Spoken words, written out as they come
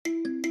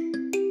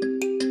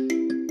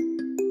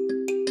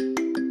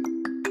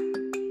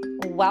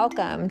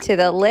Welcome to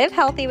the Live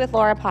Healthy with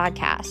Laura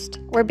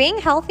podcast, where being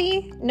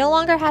healthy no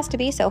longer has to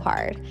be so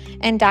hard,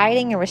 and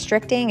dieting and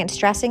restricting and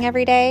stressing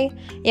every day,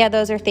 yeah,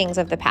 those are things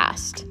of the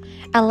past.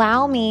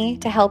 Allow me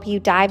to help you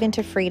dive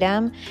into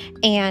freedom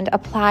and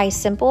apply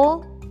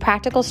simple,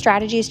 practical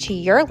strategies to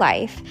your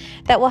life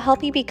that will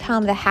help you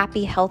become the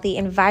happy, healthy,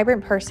 and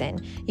vibrant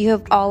person you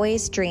have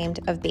always dreamed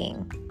of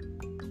being.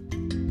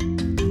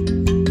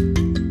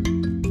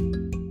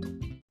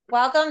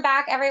 Welcome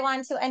back,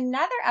 everyone, to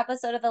another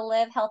episode of the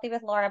Live Healthy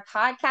with Laura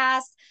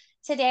podcast.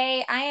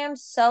 Today, I am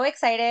so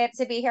excited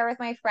to be here with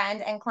my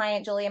friend and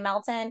client, Julia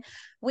Melton.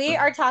 We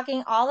are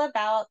talking all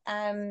about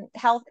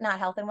health, not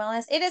health and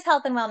wellness. It is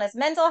health and wellness,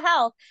 mental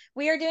health.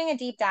 We are doing a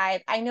deep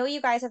dive. I know you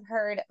guys have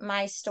heard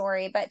my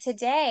story, but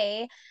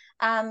today,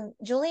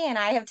 Julia and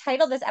I have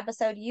titled this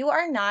episode, "You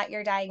Are Not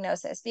Your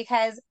Diagnosis,"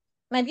 because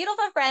my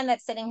beautiful friend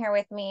that's sitting here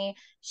with me,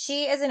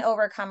 she is an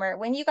overcomer.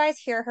 When you guys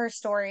hear her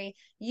story,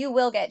 you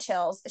will get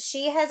chills.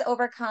 She has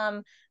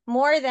overcome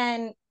more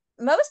than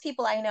most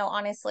people I know,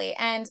 honestly.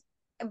 And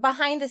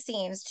behind the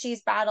scenes,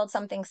 she's battled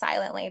something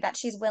silently that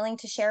she's willing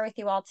to share with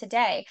you all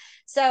today.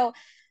 So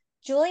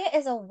Julia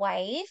is a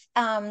wife,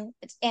 and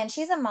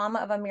she's a mama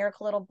of a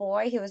miracle little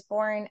boy who was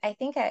born, I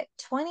think, at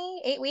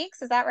 28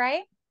 weeks. Is that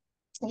right?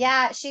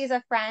 Yeah, she's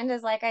a friend,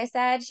 as like I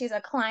said, she's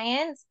a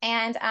client,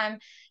 and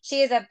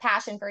she has a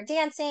passion for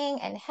dancing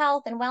and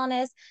health and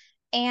wellness.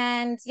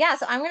 And yeah,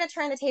 so I'm going to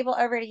turn the table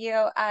over to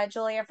you,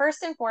 Julia.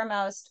 First and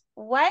foremost,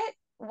 what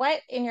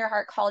in your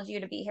heart called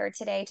you to be here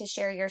today to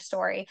share your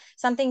story?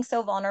 Something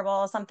so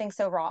vulnerable, something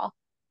so raw.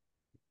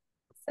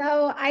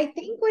 So I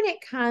think when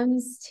it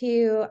comes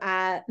to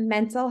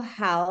mental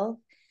health,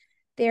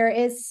 there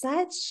is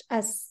such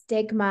a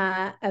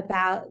stigma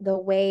about the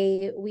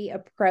way we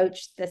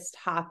approach this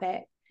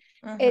topic.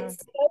 It's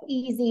so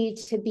easy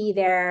to be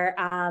there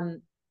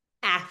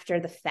after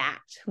the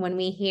fact when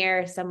we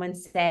hear someone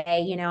say,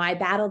 I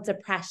battled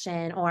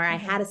depression or I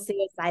had a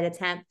suicide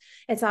attempt.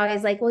 It's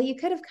always like, well, you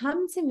could have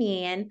come to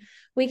me and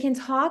we can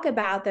talk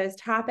about those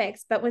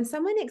topics. But when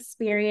someone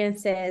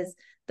experiences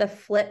the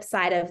flip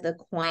side of the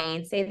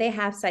coin, say they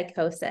have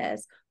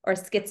psychosis or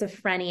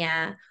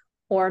schizophrenia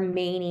or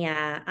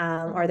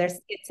mania, or they're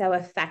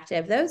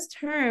schizoaffective, those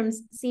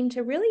terms seem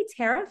to really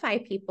terrify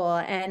people.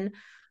 And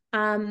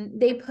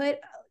they put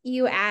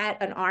you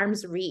at an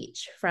arm's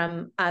reach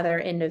from other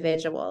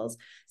individuals.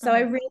 So I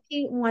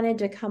really wanted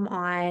to come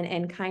on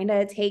and kind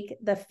of take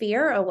the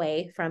fear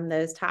away from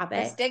those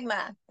topics.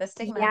 The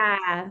stigma.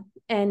 Yeah.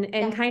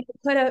 And kind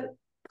of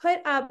put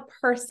a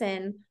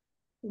person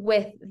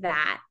with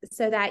that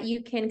so that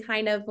you can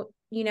kind of,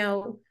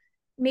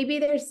 maybe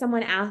there's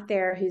someone out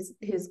there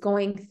who's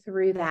going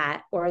through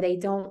that, or they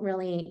don't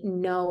really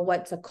know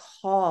what to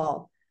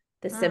call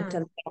the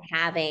symptoms they're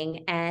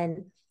having,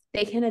 and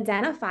they can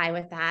identify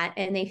with that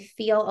and they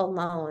feel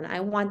alone.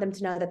 I want them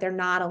to know that they're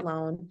not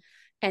alone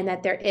and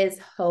that there is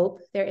hope,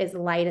 there is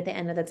light at the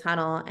end of the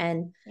tunnel.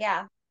 And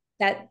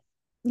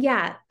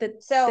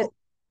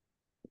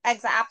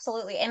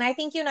absolutely. And I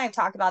think you and I have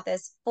talked about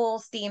this full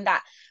steam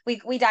that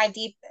we dive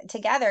deep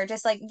together.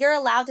 Just like, you're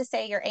allowed to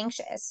say you're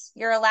anxious.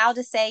 You're allowed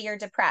to say you're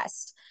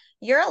depressed.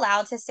 You're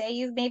allowed to say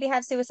you've maybe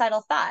had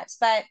suicidal thoughts.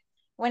 But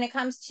when it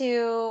comes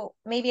to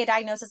maybe a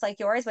diagnosis like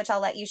yours, which I'll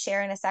let you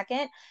share in a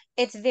second,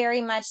 it's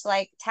very much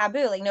like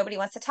taboo. Like, nobody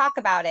wants to talk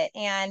about it.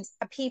 And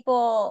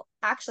people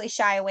actually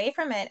shy away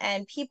from it.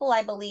 And people,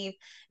 I believe,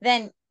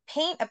 then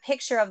paint a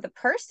picture of the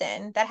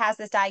person that has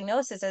this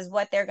diagnosis as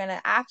what they're going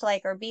to act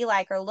like or be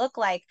like or look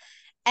like.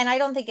 And I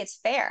don't think it's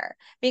fair,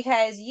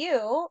 because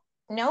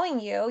knowing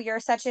you're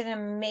such an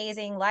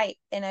amazing light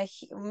and an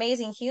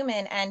amazing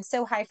human and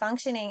so high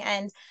functioning.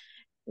 And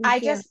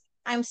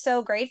I'm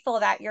so grateful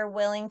that you're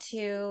willing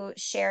to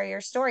share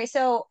your story.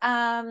 So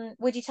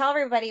would you tell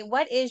everybody,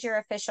 what is your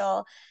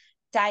official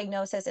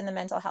diagnosis in the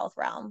mental health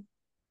realm?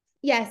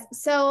 Yes.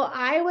 So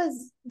I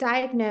was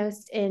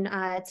diagnosed in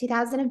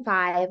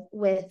 2005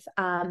 with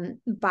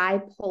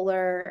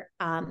bipolar,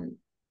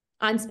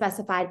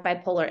 unspecified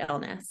bipolar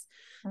illness.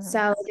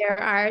 So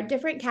there are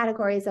different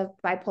categories of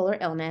bipolar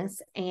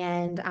illness,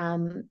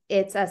 and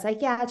it's a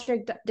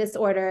psychiatric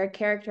disorder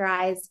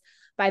characterized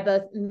by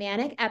both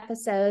manic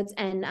episodes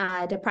and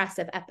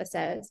depressive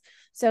episodes.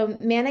 So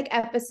manic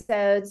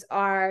episodes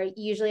are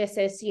usually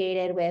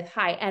associated with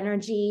high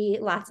energy,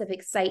 lots of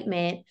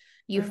excitement,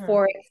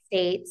 euphoric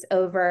states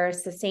over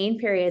sustained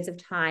periods of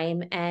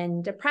time.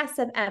 And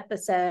depressive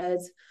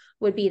episodes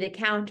would be the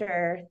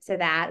counter to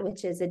that,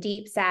 which is a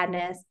deep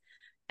sadness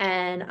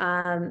and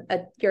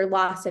your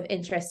loss of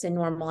interest in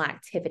normal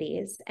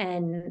activities.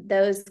 And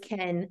those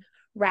can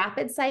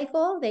rapid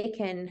cycle. They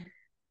can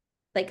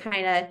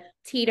kind of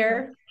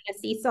teeter a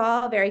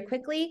seesaw very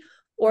quickly,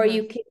 or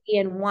you can be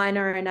in one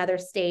or another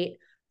state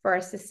for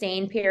a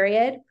sustained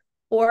period,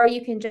 or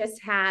you can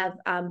just have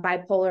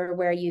bipolar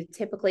where you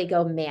typically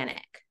go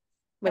manic,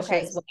 which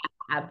is what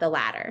I have, the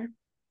latter.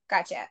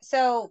 Gotcha.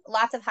 So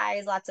lots of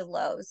highs, lots of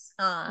lows.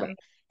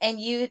 And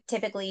you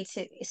typically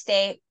to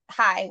stay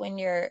high when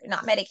you're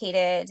not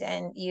medicated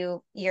and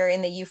you're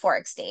in the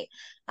euphoric state.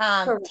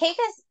 Take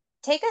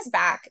us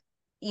back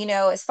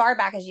as far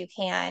back as you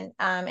can,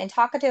 and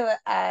talk to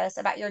us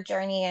about your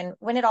journey and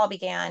when it all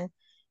began.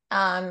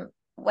 How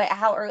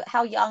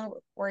young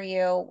were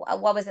you?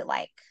 What was it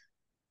like?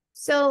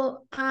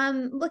 So,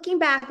 looking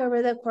back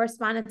over the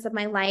correspondence of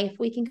my life,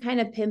 we can kind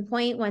of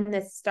pinpoint when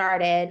this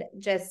started,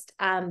 just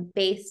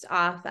based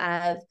off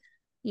of,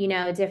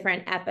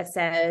 different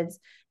episodes.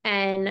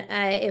 And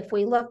if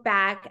we look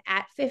back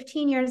at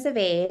 15 years of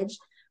age,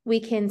 we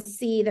can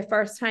see the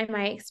first time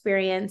I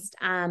experienced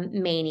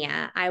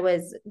mania. I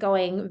was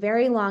going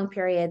very long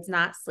periods,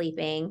 not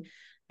sleeping,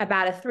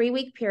 about a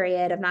 3-week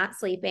period of not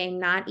sleeping,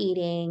 not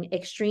eating,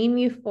 extreme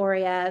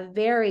euphoria,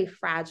 very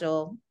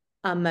fragile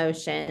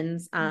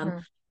emotions,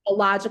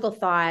 illogical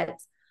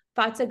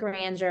thoughts of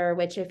grandeur,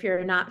 which if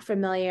you're not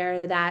familiar,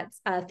 that's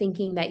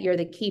thinking that you're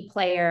the key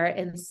player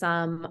in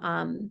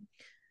some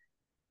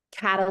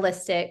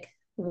catalytic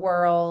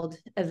world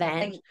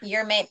event. Like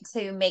you're meant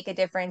to make a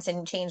difference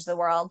and change the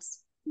world.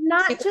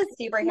 Not just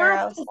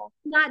Superheroes.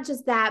 not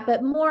just that,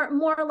 but more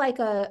like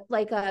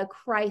a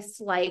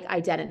Christ-like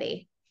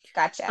identity.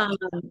 Gotcha.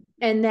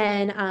 And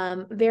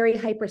then very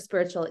hyper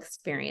spiritual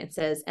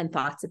experiences and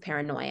thoughts of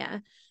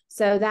paranoia.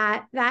 So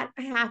that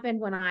happened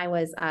when I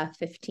was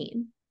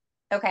 15.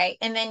 Okay.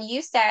 And then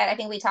you said, I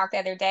think we talked the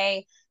other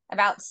day,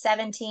 about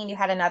 17, you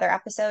had another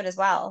episode as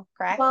well,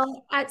 correct?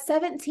 Well, at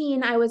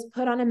 17, I was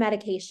put on a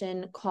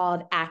medication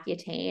called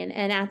Accutane.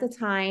 And at the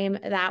time,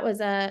 that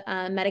was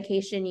a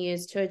medication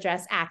used to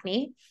address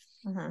acne.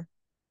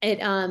 It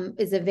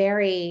is a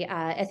very,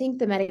 I think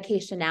the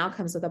medication now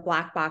comes with a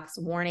black box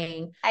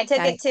warning. I took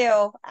it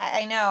too.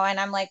 I know. And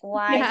I'm like,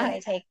 why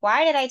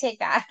did I take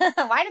that?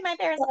 Why did my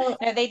parents?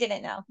 No, they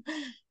didn't know.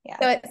 Yeah.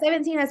 So at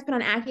 17, I was put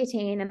on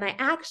Accutane, and I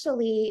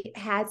actually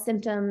had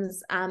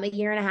symptoms a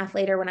year and a half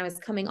later when I was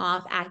coming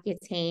off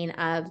Accutane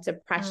of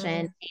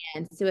depression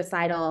and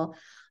suicidal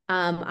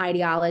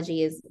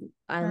ideologies.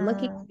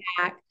 Looking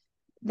back,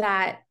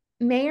 that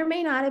may or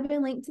may not have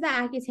been linked to the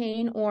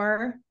Accutane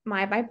or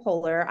my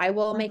bipolar. I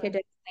will make a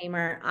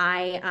disclaimer.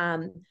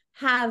 I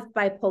have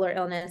bipolar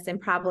illness and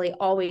probably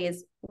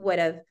always would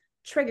have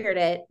triggered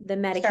it. The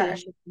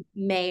medication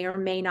may or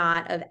may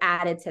not have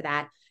added to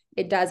that.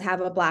 It does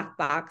have a black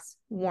box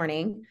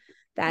warning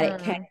that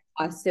it can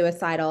cause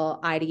suicidal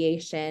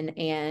ideation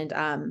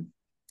and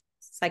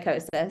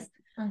psychosis.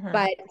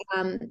 But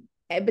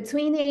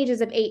between the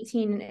ages of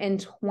 18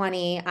 and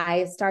 20,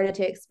 I started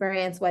to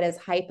experience what is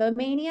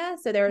hypomania.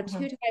 So there are two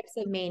types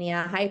of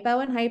mania, hypo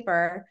and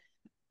hyper.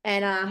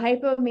 And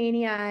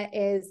hypomania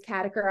is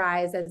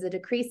categorized as a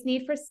decreased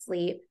need for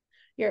sleep.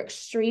 You're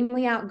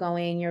extremely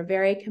outgoing, you're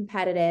very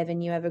competitive,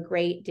 and you have a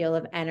great deal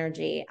of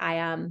energy.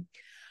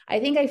 I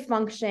think I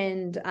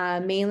functioned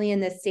mainly in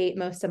this state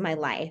most of my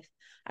life.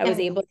 I was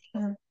able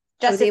to.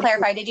 Just to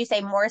clarify, did you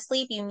say more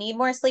sleep? You need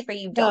more sleep or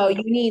you don't? No,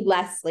 you need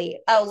less sleep.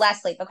 Oh,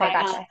 less sleep. Okay,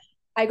 gotcha.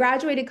 I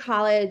graduated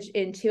college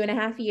in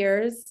 2.5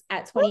 years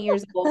at 20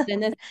 years old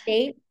in this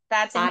state.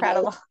 That's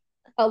incredible.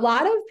 A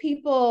lot of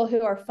people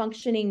who are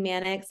functioning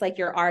manics, like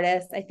your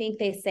artists, I think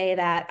they say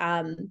that,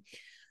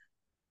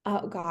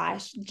 oh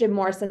gosh, Jim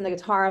Morrison, the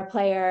guitar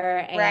player,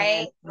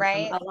 and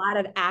right. A lot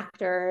of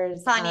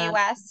actors. Kanye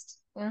West.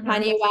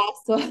 Kanye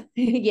West.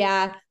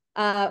 Yeah.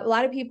 A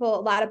lot of people,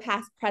 a lot of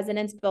past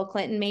presidents, Bill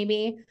Clinton,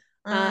 maybe.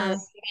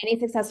 Any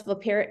successful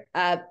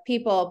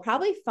people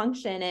probably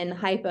function in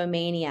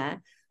hypomania.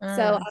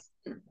 So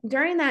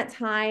during that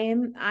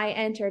time, I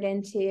entered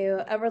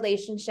into a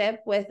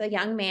relationship with a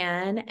young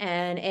man,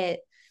 and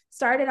it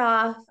started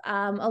off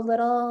a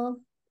little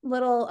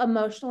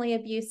emotionally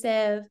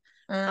abusive,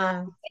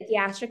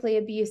 psychiatrically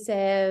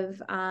abusive,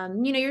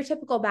 your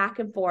typical back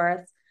and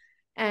forth.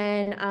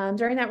 And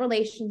during that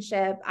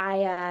relationship,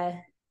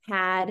 I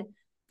had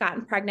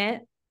gotten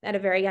pregnant at a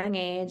very young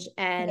age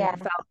and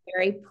felt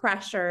very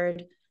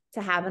pressured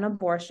to have an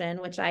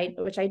abortion, which I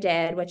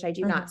did, which I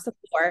do not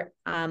support.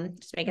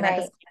 Just making that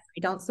disclaimer. I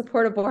don't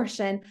support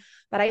abortion,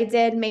 but I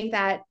did make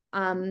that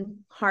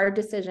hard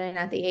decision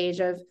at the age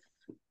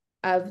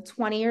of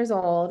 20 years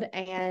old.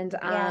 And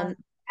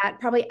that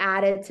probably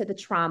added to the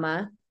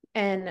trauma.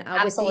 And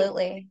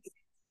absolutely.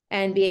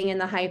 And being in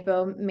the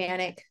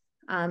hypomanic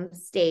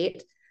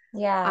state.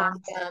 Yeah.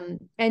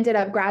 Ended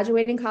up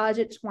graduating college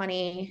at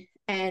 20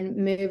 and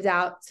moved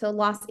out to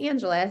Los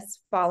Angeles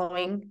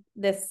following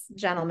this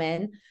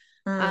gentleman.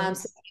 So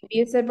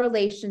abusive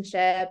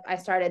relationship. I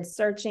started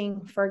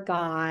searching for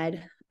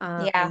God.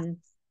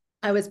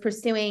 I was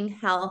pursuing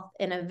health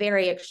in a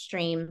very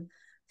extreme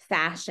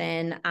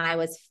fashion. I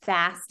was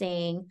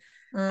fasting.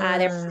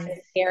 There was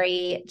a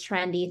very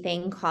trendy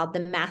thing called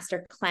the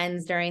Master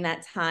Cleanse during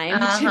that time.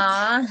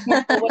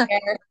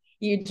 Where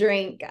you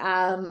drink,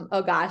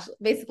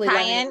 basically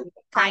cayenne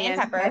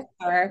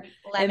pepper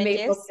and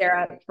maple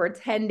syrup for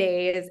 10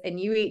 days, and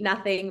you eat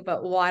nothing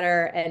but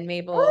water and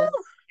maple syrup.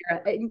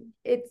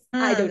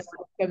 I don't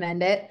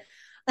recommend it.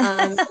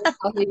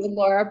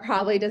 Laura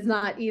probably does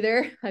not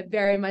either. I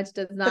very much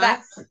does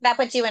not. So that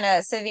puts you in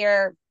a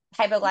severe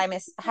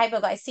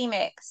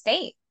hypoglycemic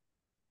state.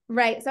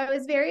 Right. So I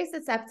was very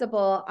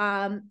susceptible.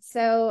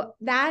 So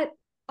that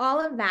all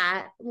of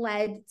that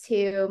led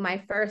to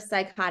my first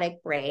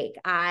psychotic break.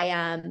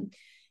 I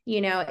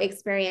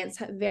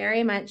experienced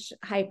very much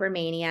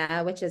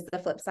hypermania, which is the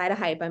flip side of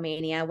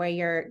hypomania, where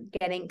you're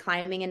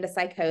climbing into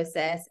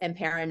psychosis and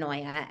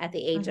paranoia at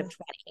the age of 20.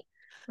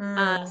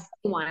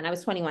 21. I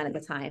was 21 at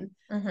the time.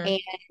 And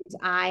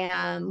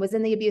I was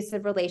in the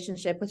abusive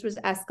relationship, which was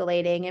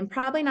escalating and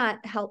probably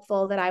not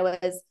helpful that I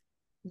was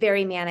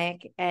very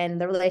manic and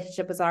the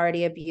relationship was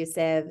already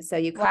abusive. So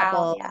you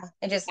couple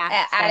it just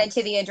added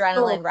to the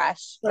adrenaline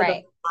rush,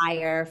 right? The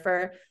fire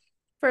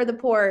for the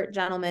poor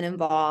gentleman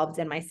involved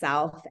and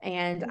myself.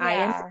 And I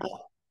ended up,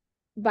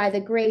 by the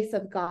grace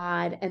of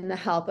God and the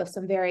help of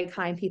some very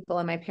kind people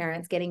and my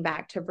parents, getting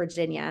back to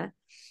Virginia.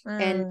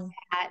 And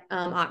at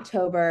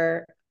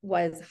October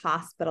was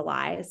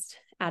hospitalized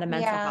at a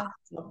mental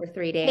hospital for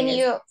 3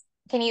 days.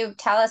 Can you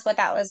tell us what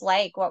that was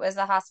like? What was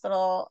the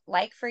hospital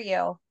like for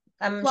you?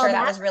 I'm sure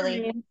that was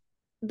really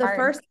the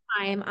first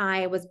time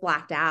I was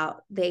blacked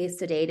out. They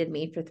sedated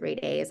me for 3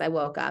 days. I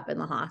woke up in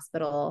the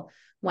hospital,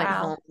 went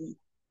home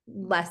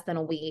less than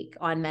a week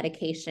on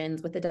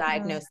medications with the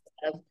diagnosis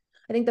of,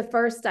 I think the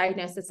first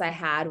diagnosis I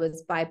had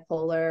was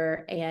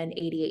bipolar and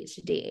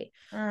ADHD.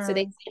 So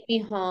they sent me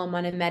home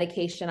on a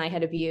medication I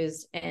had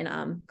abused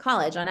in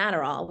college, on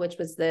Adderall, which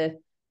was the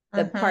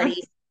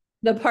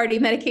party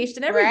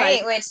medication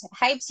everybody. Right, which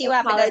hypes you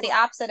up and does the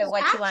opposite of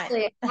what you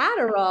want.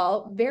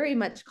 Adderall very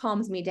much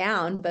calms me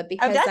down, but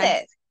because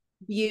I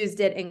used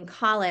it in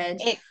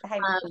college,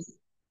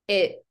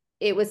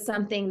 it was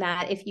something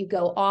that if you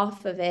go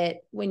off of it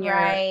when you're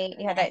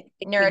you have that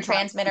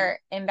neurotransmitter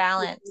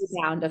imbalance,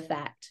 rebound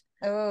effect.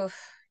 Oof,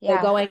 so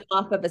going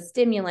off of a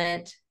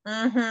stimulant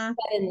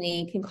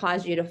suddenly can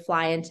cause you to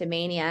fly into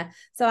mania.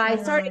 So I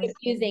started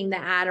using the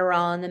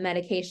Adderall and the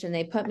medication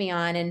they put me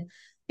on, and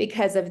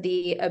because of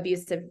the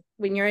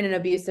when you're in an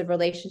abusive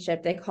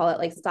relationship, they call it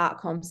like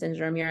Stockholm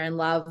syndrome. You're in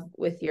love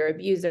with your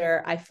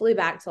abuser. I flew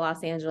back to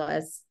Los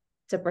Angeles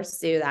to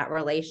pursue that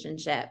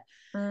relationship.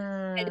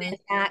 And then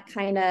that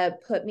kind of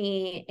put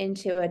me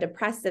into a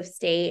depressive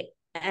state.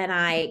 And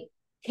I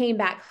came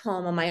back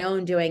home on my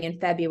own doing in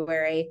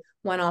February,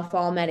 went off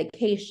all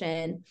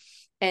medication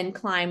and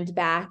climbed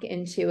back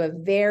into a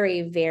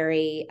very,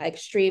 very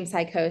extreme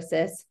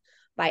psychosis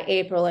by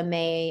April and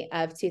May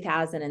of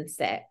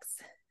 2006.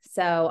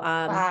 So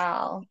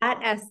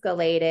that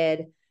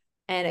escalated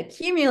and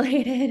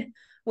accumulated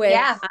with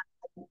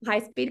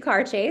high-speed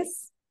car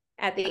chase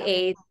at the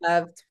age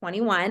of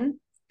 21.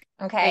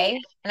 Okay.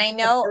 And I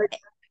know,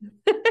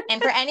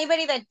 and for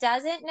anybody that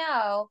doesn't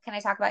know, can I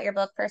talk about your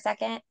book for a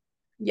second?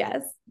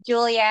 Yes.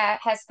 Julia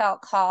has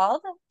felt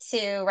called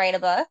to write a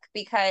book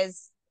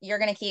because you're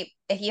going to keep,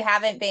 if you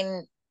haven't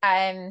been,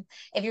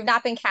 if you've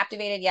not been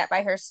captivated yet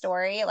by her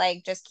story,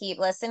 like just keep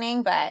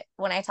listening. But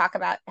when I talk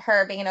about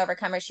her being an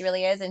overcomer, she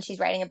really is. And she's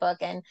writing a book.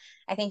 And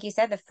I think you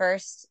said the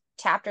first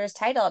chapter is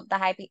titled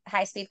The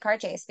High Speed Car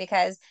Chase,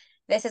 because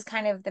this is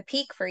kind of the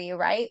peak for you,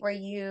 right? Where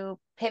you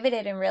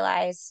pivoted and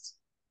realized,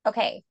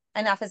 okay,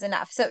 enough is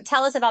enough. So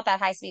tell us about that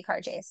high speed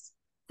car chase.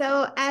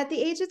 So at the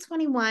age of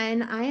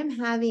 21, I am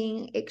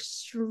having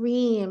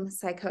extreme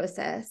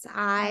psychosis.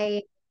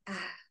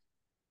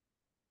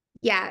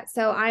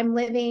 So I'm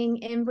living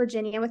in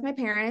Virginia with my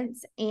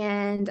parents,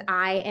 and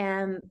I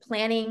am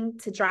planning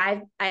to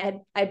drive. I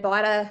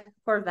bought a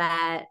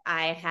Corvette.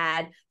 I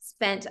had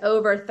spent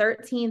over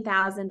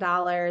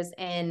 $13,000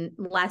 in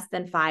less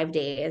than 5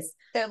 days.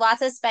 So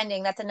lots of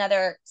spending. That's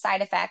another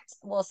side effect,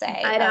 we'll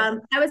say. I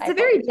was a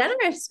very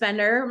generous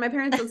spender. My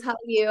parents will tell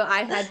you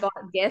I had bought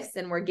gifts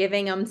and were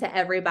giving them to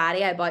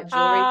everybody. I bought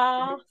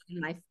jewelry in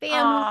my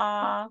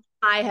family.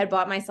 I had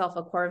bought myself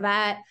a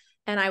Corvette.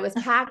 And I was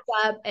packed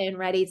up and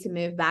ready to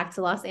move back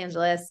to Los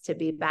Angeles to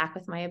be back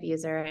with my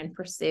abuser and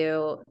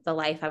pursue the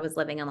life I was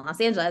living in Los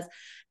Angeles.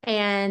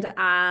 And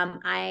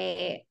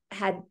I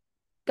had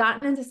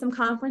gotten into some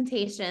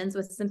confrontations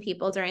with some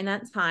people during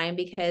that time,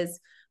 because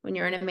when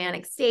you're in a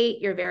manic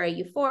state, you're very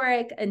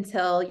euphoric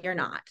until you're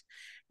not.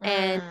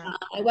 And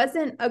I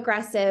wasn't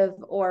aggressive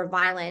or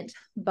violent,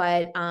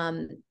 but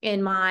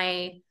in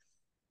my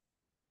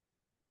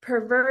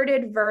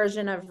perverted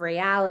version of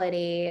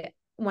reality,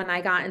 when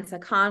I got into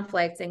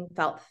conflict and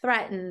felt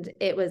threatened,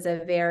 it was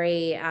a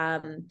very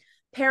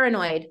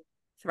paranoid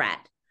threat.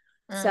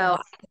 So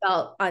I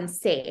felt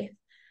unsafe.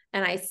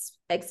 And I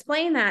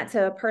explained that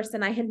to a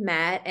person I had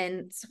met,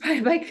 and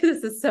like,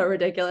 this is so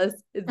ridiculous.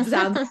 It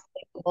sounds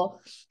cool.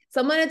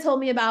 Someone had told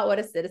me about what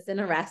a citizen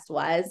arrest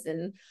was.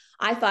 And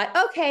I thought,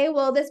 okay,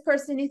 well, this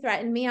person who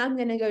threatened me, I'm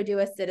going to go do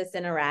a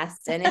citizen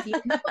arrest. And if you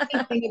know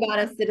anything about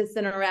a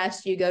citizen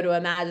arrest, you go to a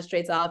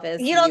magistrate's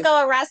office. You don't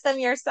go arrest them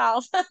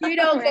yourself. You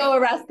don't go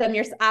arrest them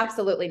yourself.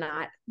 Absolutely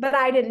not. But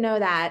I didn't know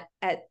that.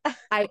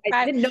 I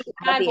didn't know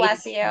that. God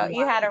bless you.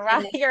 You had a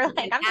rough, you're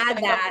like, I'm add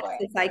that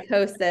to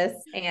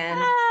psychosis and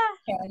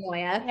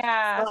paranoia.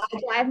 Yeah. So I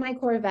drive my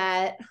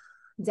Corvette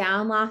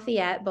down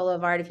Lafayette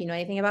Boulevard. If you know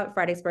anything about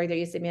Fredericksburg, there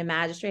used to be a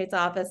magistrate's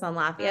office on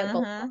Lafayette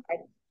Boulevard.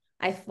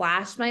 I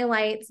flashed my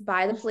lights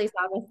by the police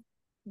office,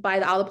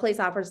 by all the police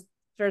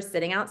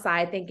sitting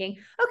outside thinking,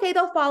 okay,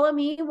 they'll follow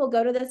me. We'll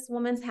go to this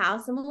woman's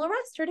house and we'll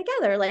arrest her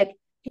together. Like,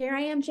 here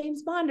I am,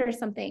 James Bond or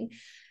something.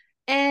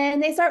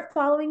 And they start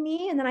following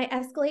me, and then I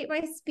escalate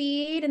my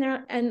speed,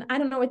 and I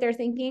don't know what they're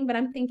thinking, but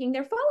I'm thinking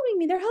they're following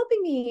me, they're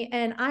helping me.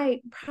 And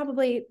I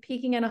probably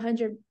peaking at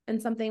 100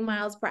 and something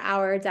miles per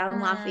hour down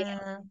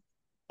Lafayette.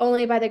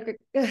 Only by the Grace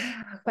of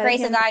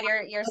hand God,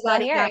 you're still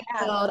nobody here. got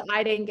killed.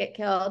 I didn't get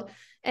killed.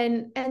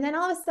 And then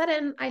all of a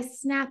sudden I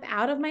snap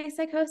out of my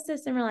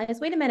psychosis and realize,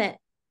 wait a minute,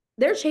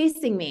 they're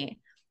chasing me.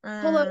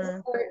 Pull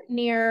over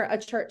near a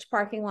church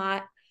parking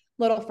lot, a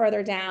little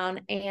further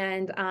down.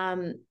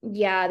 And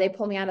yeah, they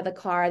pull me out of the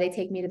car. They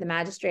take me to the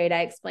magistrate.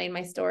 I explain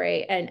my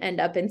story and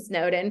end up in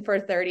Snowden for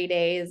 30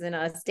 days, in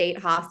a state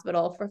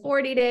hospital for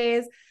 40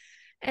 days.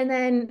 And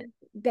then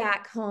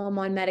back home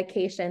on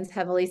medications,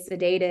 heavily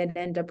sedated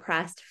and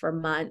depressed for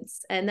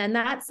months. And then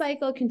that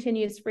cycle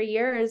continues for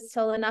years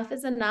till enough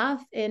is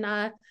enough in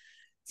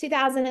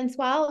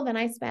 2012. And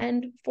I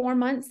spent 4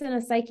 months in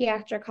a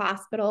psychiatric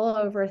hospital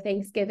over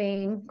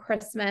Thanksgiving,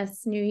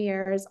 Christmas, New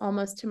Year's,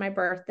 almost to my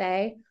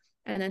birthday.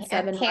 And then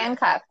 7 months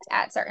handcuffed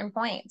at certain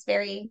points.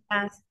 Very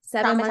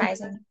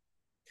traumatizing.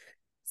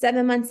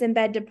 7 months in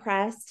bed,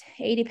 depressed,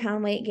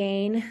 80-pound weight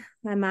gain.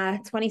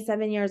 I'm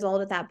 27 years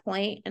old at that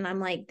point, and I'm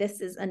like,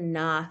 this is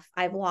enough.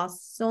 I've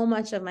lost so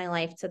much of my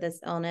life to this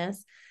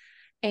illness.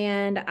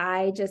 And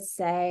I just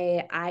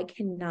say, I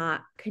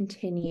cannot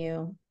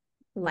continue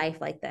life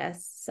like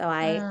this. So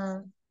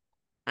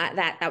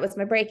that was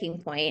my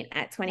breaking point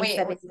at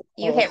 27 years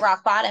you old. hit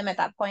rock bottom at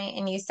that point,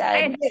 and you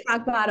said, I hit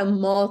rock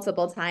bottom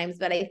multiple times,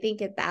 but I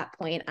think at that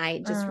point,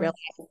 I just realized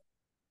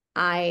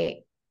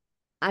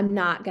I'm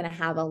not going to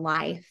have a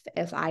life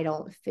if I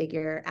don't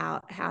figure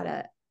out how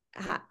to,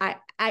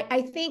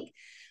 I think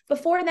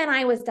before then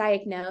I was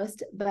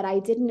diagnosed, but I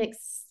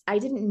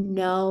didn't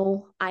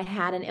know I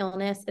had an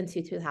illness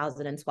until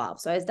 2012.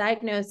 So I was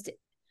diagnosed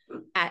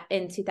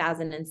in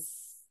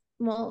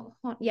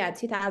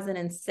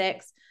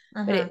 2006,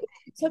 but it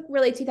took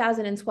really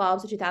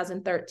 2012 to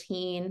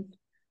 2013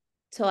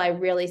 till I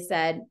really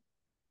said,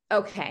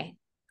 okay,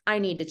 I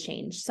need to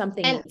change.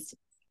 Something needs to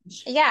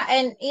change. Yeah.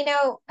 And,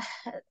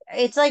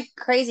 it's like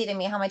crazy to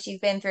me how much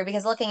you've been through,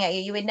 because looking at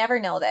you, you would never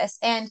know this.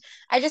 And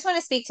I just want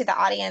to speak to the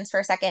audience for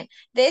a second.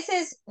 This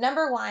is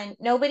number one,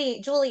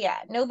 Julia,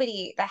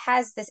 nobody that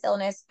has this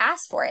illness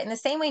asked for it in the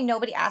same way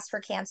nobody asked for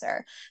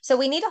cancer. So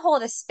we need to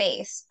hold a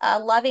space, a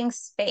loving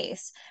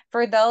space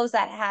for those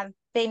that have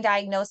been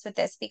diagnosed with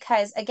this,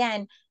 because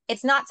again,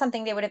 it's not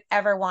something they would have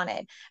ever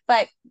wanted.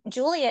 But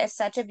Julia is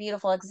such a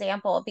beautiful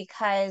example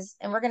because,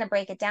 and we're going to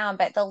break it down,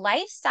 but the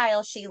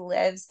lifestyle she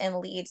lives and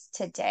leads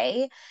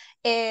today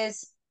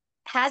has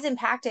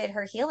impacted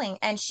her healing,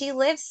 and she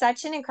lives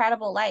such an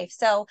incredible life.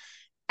 So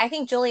I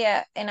think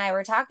Julia and I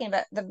were talking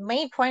about the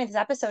main point of this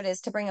episode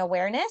is to bring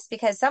awareness,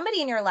 because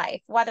somebody in your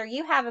life, whether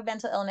you have a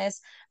mental illness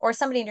or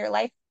somebody in your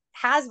life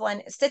has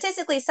one,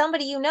 statistically,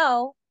 somebody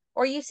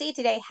or you see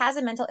today has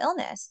a mental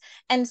illness.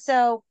 And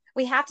so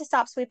we have to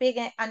stop sweeping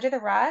it under the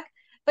rug.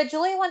 But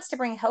Julia wants to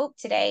bring hope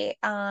today,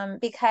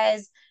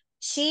 because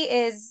she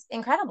is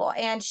incredible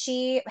and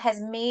she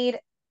has made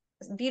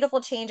beautiful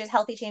changes,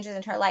 healthy changes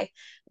in her life,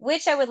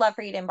 which I would love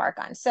for you to embark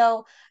on.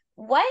 So,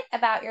 what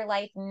about your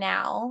life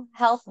now,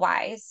 health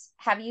wise,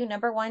 have you,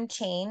 number one,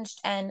 changed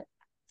and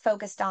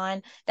focused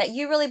on that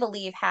you really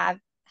believe have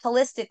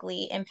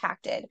holistically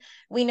impacted?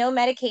 We know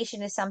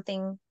medication is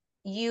something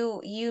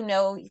you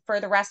know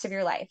for the rest of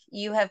your life.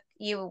 You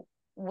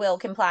will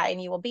comply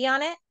and you will be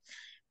on it.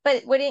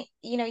 But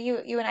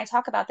you and I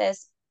talk about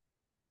this,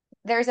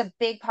 there's a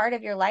big part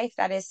of your life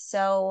that is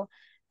so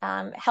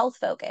health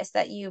focused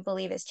that you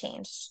believe has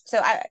changed.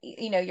 So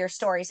your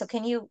story. So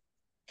can you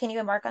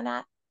embark on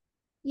that?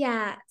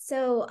 Yeah.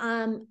 So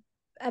so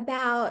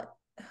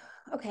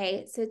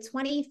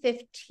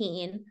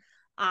 2015,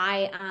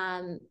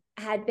 I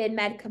had been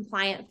med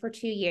compliant for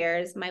 2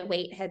 years. My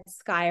weight had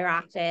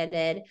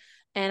skyrocketed,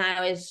 and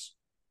I was,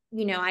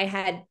 I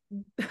had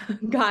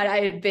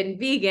been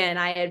vegan.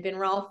 I had been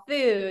raw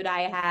food.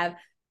 I have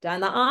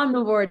done the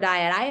omnivore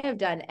diet. I have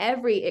done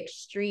every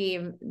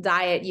extreme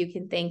diet you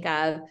can think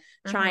of,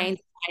 trying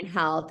to find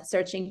health,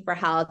 searching for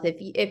health.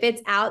 If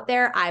it's out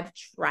there, I've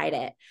tried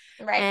it.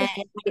 Right.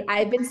 And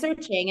I've been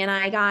searching, and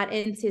I got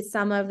into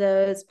some of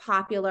those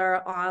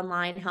popular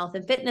online health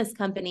and fitness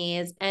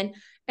companies, and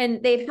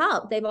they've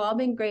helped. They've all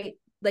been great.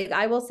 Like,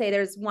 I will say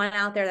there's one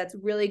out there that's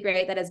really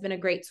great, that has been a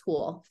great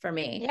tool for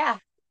me. Yeah.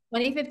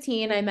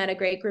 2015, I met a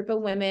great group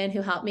of women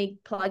who helped me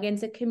plug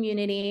into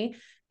community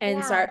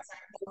and start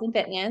in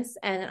fitness.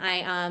 And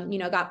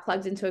I, got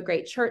plugged into a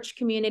great church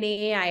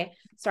community. I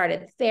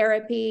started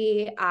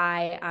therapy.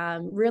 I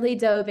really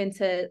dove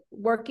into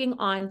working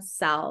on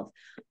self.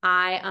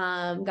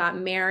 I got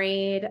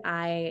married.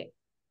 I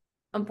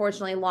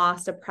unfortunately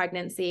lost a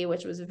pregnancy,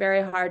 which was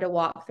very hard to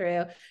walk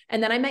through.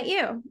 And then I met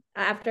you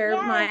after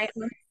my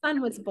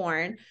son was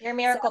born. Your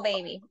miracle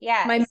baby.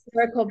 Yes. My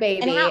miracle And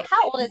baby.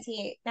 how old is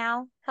he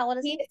now? How old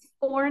is he? He's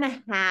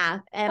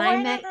 4.5. And Four I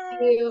and a met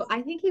half. you,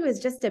 I think he was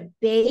just a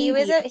baby. He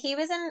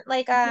was in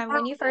like Yeah,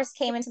 when you first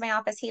came into my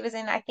office, he was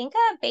in I think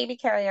a baby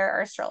carrier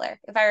or a stroller,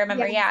 if I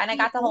remember. yeah, Yeah, and I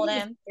got to hold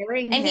somebody was him.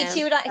 carrying And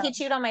him. he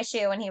chewed on my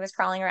shoe when he was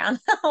crawling around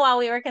while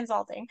we were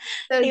consulting.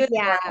 So He was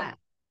yeah. adorable.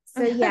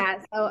 So yeah,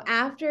 so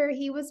after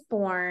he was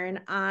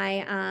born,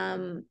 I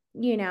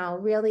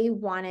really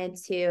wanted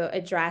to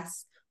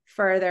address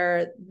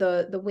further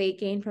the weight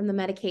gain from the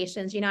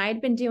medications.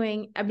 I've been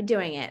doing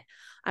it.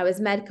 I was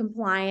med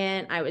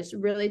compliant. I was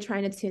really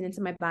trying to tune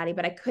into my body,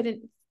 but I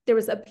couldn't, there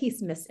was a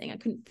piece missing. I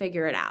couldn't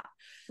figure it out.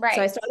 So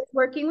I Right. started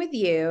working with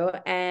you,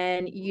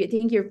 and you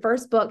think your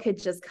first book had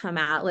just come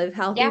out, Live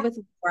Healthy Yeah. with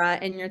Laura,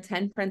 and your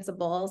 10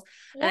 principles.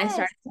 And I Yes.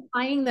 started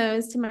applying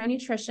those to my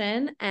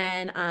nutrition,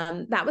 and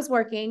that was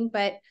working.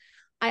 But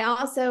I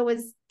also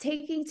was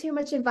taking too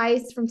much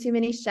advice from too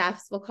many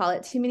chefs, we'll call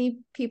it, too many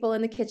people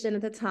in the kitchen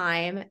at the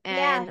time.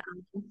 Yeah. And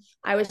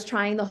I was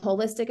trying the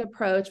holistic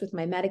approach with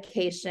my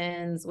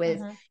medications, with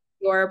Mm-hmm.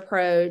 your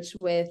approach,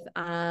 with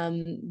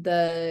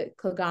the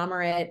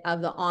conglomerate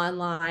of the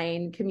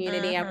online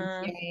community I was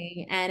Mm-hmm.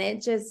 doing. And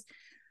it just,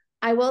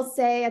 I will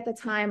say at the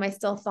time, I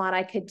still thought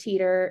I could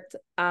teeter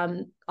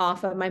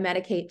off of my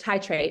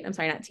titrate. I'm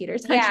sorry, not teeter,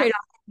 Yeah. titrate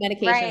off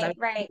medications. I Right. was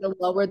Right. trying to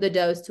lower the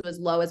dose to as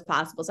low as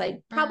possible. So I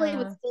probably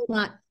was Mm, still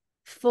not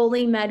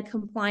fully med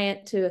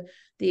compliant to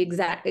the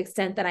exact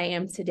extent that I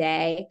am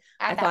today.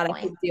 I at that thought I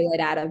point. could do it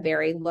at a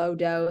very low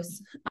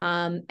dose.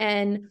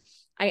 And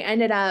I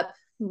ended up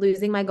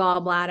losing my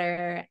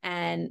gallbladder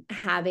and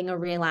having a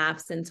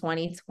relapse in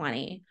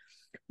 2020.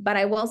 But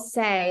I will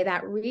say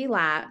that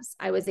relapse,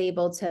 I was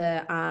able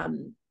to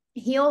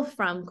heal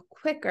from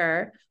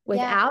quicker Yeah.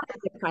 without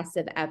a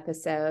depressive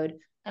episode.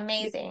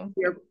 Amazing.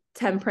 Your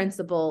 10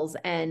 principles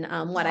and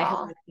what I had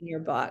Oh, learned in your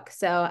book.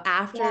 So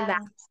after that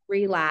yeah.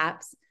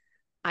 relapse,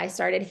 I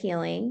started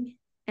healing.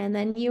 And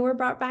then you were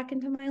brought back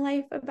into my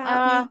life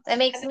about maybe. It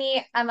makes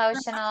me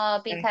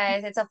emotional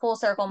because it's a full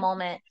circle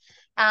moment.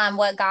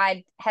 What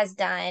God has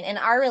done in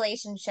our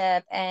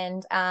relationship.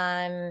 And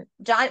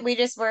John, we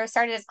just were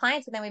started as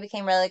clients, and then we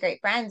became really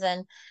great friends.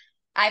 And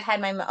I've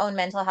had my own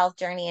mental health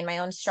journey and my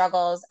own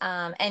struggles.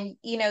 And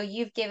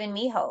you've given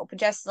me hope,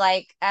 just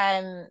like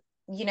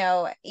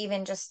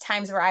even just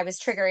times where I was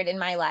triggered in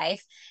my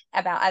life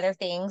about other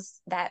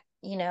things that,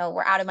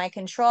 were out of my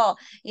control.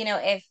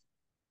 If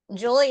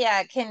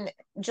Julia can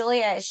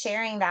Julia is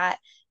sharing that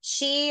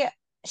she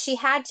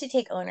had to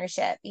take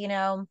ownership,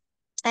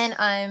 and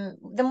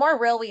the more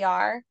real we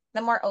are,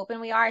 the more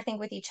open we are, I think,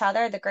 with each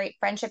other, the great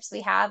friendships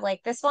we have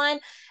like this one,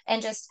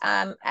 and just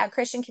a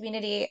Christian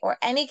community or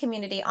any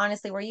community,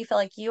 honestly, where you feel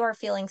like you are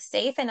feeling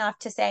safe enough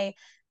to say,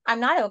 I'm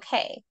not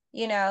okay,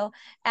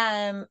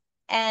 um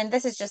and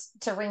this is just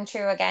to ring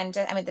true again,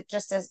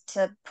 just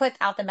to put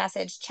out the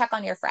message, check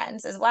on your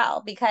friends as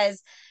well,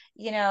 because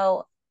you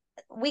know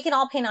we can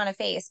all paint on a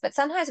face, but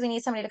sometimes we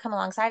need somebody to come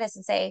alongside us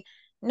and say,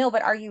 no,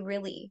 but are you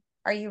really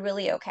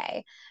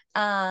okay?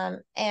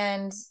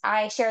 And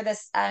I share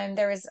this,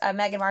 there was a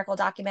Meghan Markle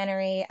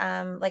documentary,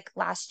 like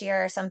last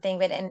year or something,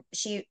 but, and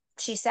she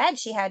said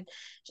she had,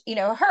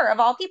 her of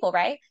all people,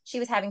 right? She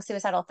was having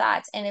suicidal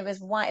thoughts. And it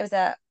was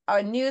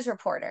a news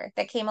reporter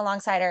that came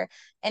alongside her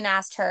and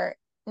asked her,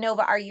 no,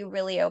 but are you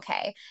really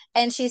okay?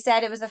 And she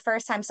said it was the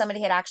first time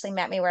somebody had actually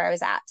met me where I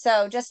was at.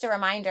 So just a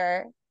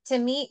reminder to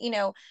meet,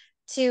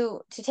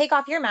 to take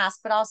off your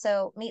mask, but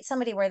also meet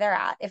somebody where they're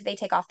at if they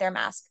take off their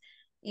mask,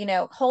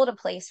 hold a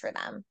place for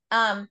them.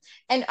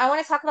 And I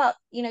want to talk about,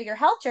 your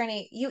health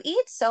journey. You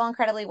eat so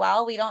incredibly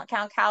well. We don't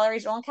count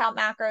calories, don't count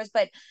macros,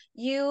 but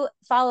you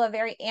follow a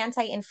very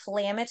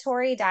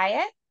anti-inflammatory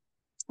diet,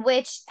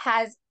 which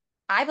has,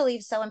 I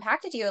believe, so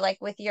impacted you, like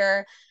with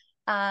your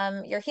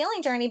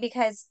healing journey,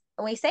 because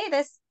when we say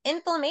this,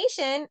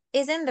 inflammation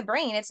is in the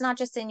brain. It's not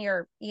just in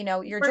your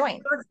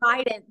joints. Your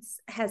guidance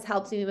has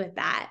helped me with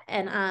that.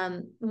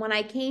 And when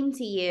I came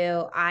to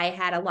you, I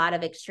had a lot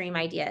of extreme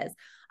ideas.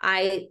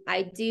 I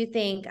do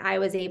think I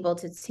was able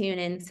to tune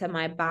into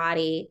my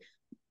body,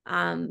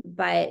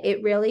 but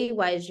it really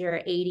was your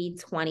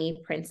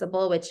 80-20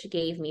 principle, which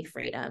gave me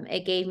freedom.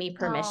 It gave me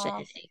permission.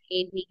 Oh, It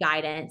gave me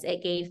guidance.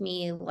 It gave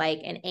me like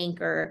an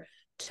anchor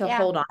to yeah.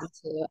 hold on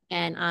to.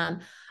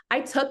 And I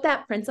took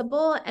that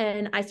principle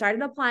and I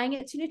started applying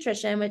it to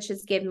nutrition, which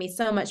has given me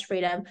so much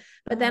freedom.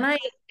 But then Mhm.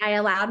 I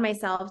allowed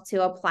myself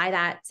to apply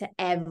that to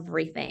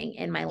everything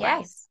in my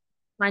life, Yes.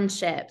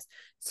 friendships,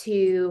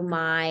 to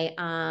my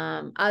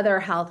other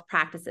health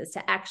practices,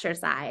 to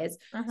exercise,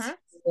 Hmm.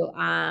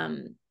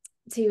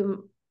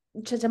 to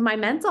to to my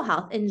mental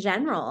health in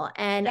general.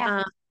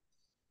 Yeah.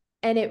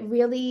 And it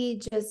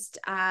really just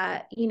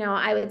I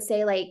would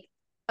say, like,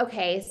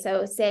 okay,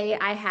 so say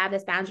I have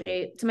this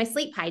boundary to my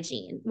sleep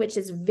hygiene, which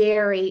is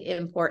very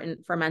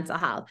important for mental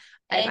health.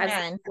 If I've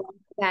Amen.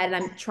 said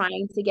I'm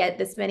trying to get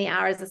this many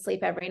hours of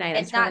sleep every night,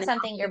 I'm It's trying not to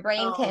something your not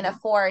brain can phone.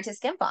 afford to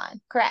skimp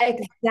on. Correct.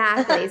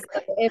 Exactly.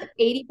 So if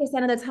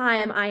 80% of the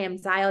time I am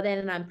dialed in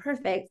and I'm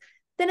perfect,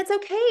 then it's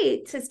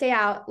okay to stay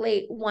out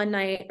late one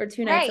night or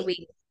two nights a Right.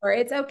 week, or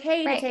it's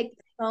okay to Right. take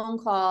a phone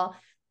call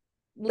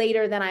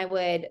later than I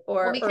would, Well,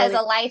 or because early.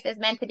 a life is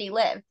meant to be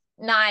lived,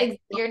 not,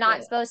 you're not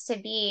Exactly. supposed to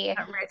be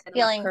Not rich and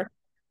not feeling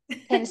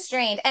perfect.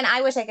 constrained. And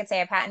I wish I could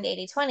say I patented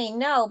 80/20.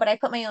 No, but I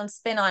put my own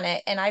spin on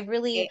it. And I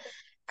really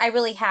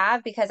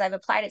have, because I've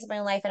applied it to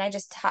my life, and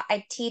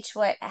I teach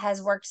what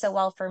has worked so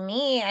well for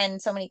me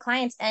and so many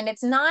clients. And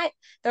it's not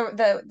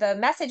the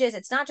message is,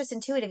 it's not just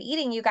intuitive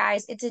eating, you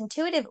guys, it's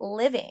intuitive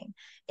living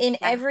in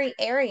Yeah. every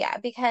area,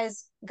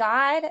 because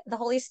God, the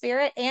Holy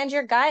Spirit, and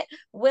your gut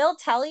will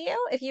tell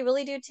you, if you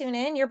really do tune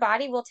in, your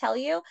body will tell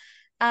you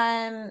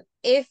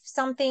if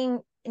something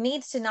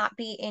needs to not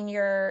be in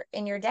your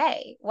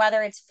day,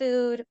 whether it's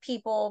food,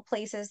 people,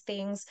 places,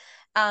 things,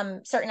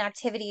 certain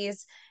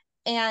activities.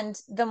 And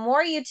the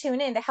more you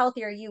tune in, the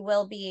healthier you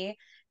will be,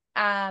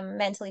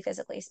 mentally,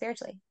 physically,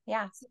 spiritually.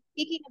 Yeah. So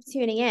speaking of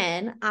tuning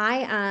in,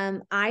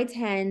 I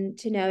tend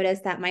to notice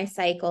that my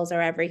cycles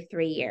are every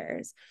 3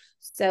 years.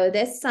 So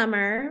this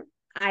summer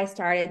I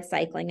started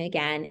cycling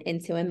again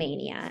into a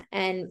mania.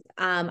 And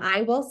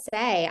I will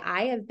say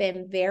I have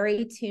been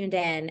very tuned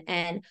in,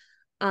 and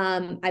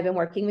I've been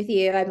working with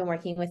you. I've been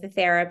working with a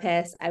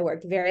therapist. I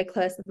worked very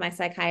close with my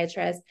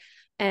psychiatrist.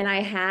 And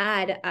I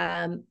had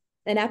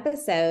an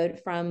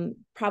episode from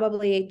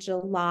probably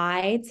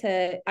July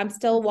to, I'm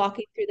still Mhm.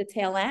 walking through the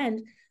tail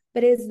end,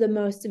 but it is the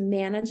most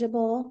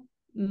manageable,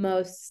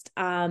 most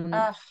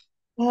Ugh,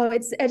 oh,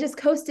 it's I just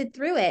coasted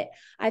through it.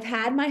 I've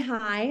had my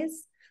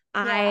highs.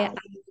 I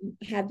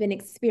yeah. have been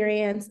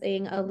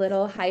experiencing a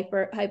little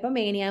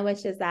hypomania,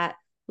 which is that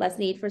less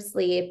need for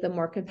sleep, the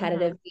more Hmm.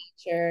 competitive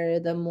nature,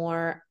 the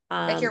more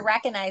But you're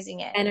recognizing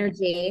it.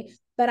 energy.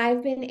 But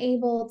I've been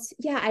able to,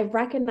 yeah, I've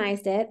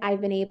recognized it.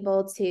 I've been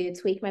able to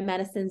tweak my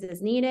medicines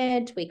as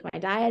needed, tweak my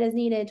diet as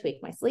needed,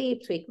 tweak my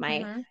sleep, tweak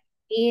my Hmm.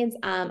 needs.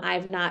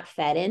 I've not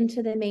fed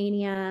into the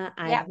mania.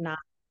 Yep.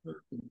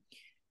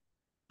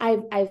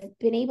 I've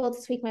been able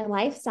to tweak my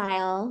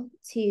lifestyle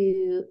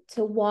to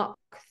walk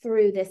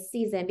through this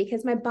season,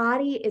 because my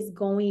body is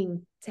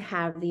going to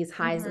have these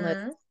highs and lows.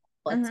 Hmm.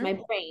 Well, it's Hmm. my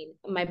brain.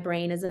 My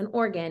brain is an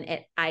organ.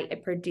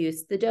 It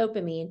produces the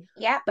dopamine,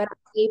 Yep. but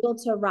I'm able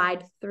to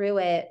ride through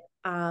it.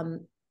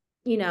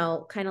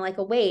 Kind of like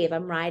a wave.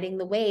 I'm riding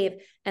the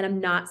wave, and I'm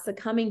not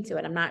succumbing to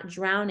it. I'm not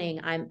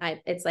drowning.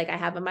 It's like I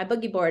have on my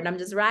boogie board, and I'm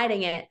just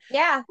riding it.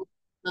 Yeah.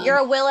 You're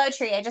Um, a willow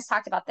tree. I just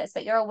talked about this,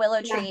 but you're a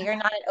willow yeah. tree. You're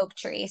not an oak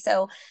tree.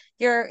 So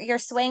you're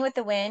swaying with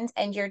the wind,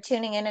 and you're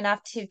tuning in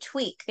enough to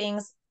tweak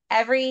things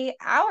every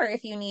hour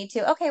if you need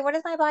to. Okay, what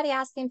is my body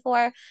asking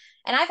for?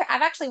 And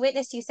I've actually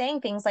witnessed you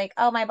saying things like,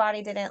 "Oh, my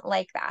body didn't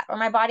like that," or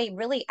 "My body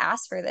really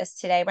asked for this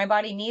today. My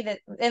body needed,"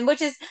 and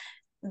which is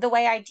the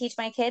way I teach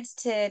my kids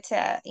to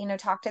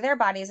talk to their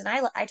bodies, and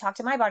I talk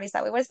to my bodies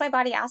that way. What is my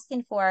body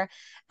asking for?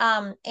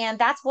 And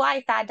that's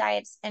why fad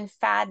diets and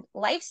fad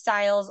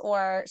lifestyles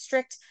or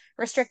strict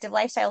restrictive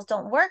lifestyles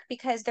don't work,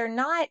 because they're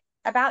not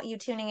about you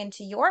tuning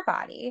into your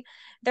body.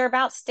 They're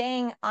about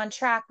staying on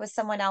track with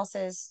someone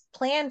else's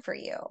plan for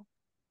you.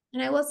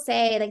 And I will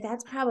say, like,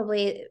 that's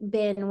probably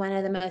been one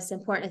of the most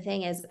important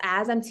thing is,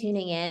 as I'm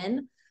tuning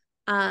in,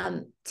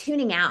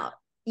 tuning out.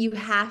 You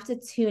have to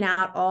tune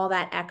out all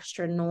that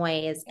extra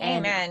noise,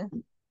 Amen.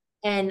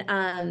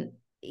 and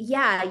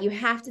yeah, you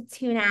have to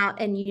tune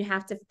out, and you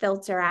have to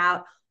filter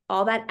out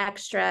all that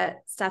extra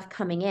stuff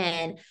coming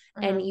in.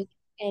 Hmm. And you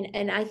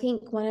and I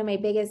think one of my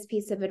biggest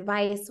piece of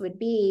advice would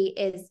be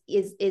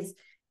is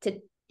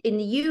to,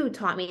 and you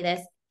taught me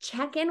this,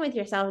 check in with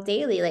yourself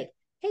daily, like,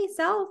 hey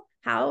self,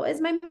 how is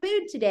my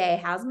mood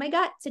today? How's my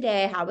gut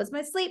today? How was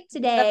my sleep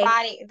today?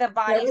 The Where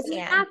body was my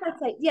scan.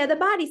 appetite? Yeah, the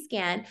body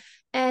scan.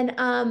 And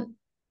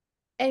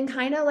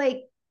kind of like,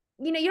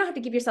 you don't have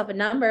to give yourself a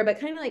number, but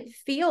kind of like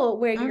feel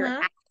where you're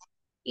Hmm. at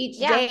each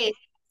Yeah. day,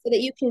 so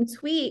that you can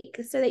tweak,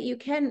 so that you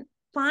can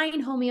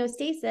find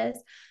homeostasis.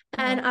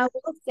 And Hmm. I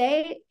will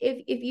say,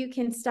 if you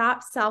can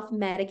stop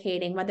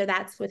self-medicating, whether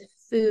that's with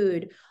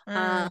food, Mm.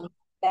 um,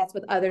 that's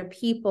with other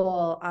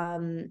people,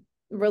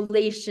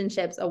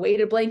 relationships, a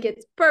weighted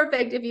blanket's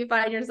perfect if you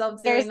find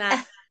yourself There's doing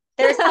that.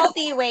 there's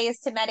healthy ways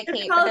to There's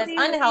medicate, but there's healthy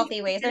ways unhealthy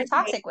to ways. There's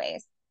medicate. toxic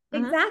ways.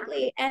 Hmm.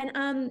 Exactly.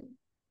 And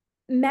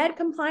med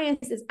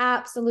compliance is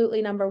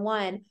absolutely number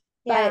one,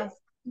 Yeah.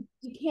 but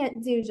you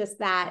can't do just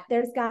that.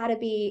 There's got to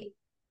be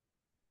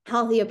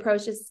healthy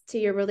approaches to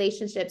your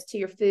relationships, to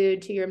your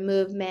food, to your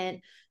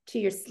movement, to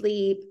your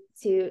sleep,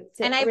 to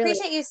And I really.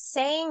 appreciate you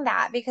saying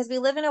that, because we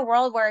live in a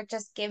world where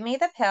just give me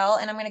the pill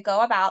and I'm going to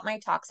go about my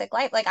toxic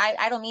life. Like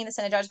I don't mean this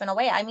in a judgmental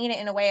way. I mean it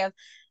in a way of,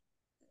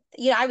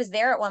 I was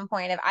there at one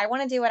point. If I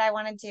want to do what I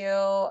want to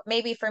do,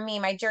 maybe for me,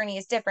 my journey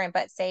is different,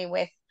 but say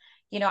with,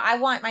 I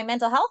want my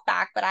mental health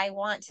back, but I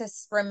want to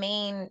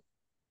remain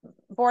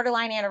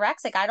borderline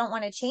anorexic. I don't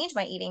want to change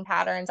my eating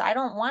patterns. I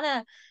don't want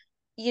to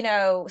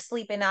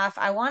sleep enough.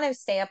 I want to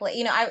stay up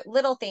late,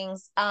 little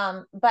things.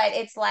 But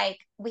it's like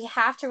we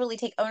have to really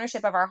take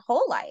ownership of our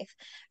whole life,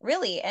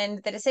 really,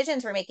 and the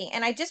decisions we're making.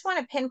 And I just want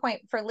to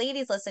pinpoint for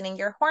ladies listening,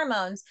 your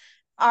hormones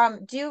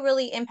do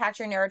really impact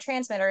your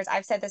neurotransmitters.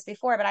 I've said this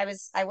before, but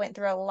I went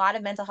through a lot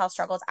of mental health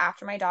struggles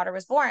after my daughter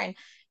was born.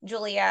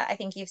 Julia, I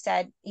think you've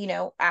said,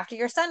 after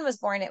your son was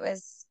born, it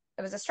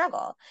was a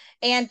struggle.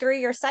 And through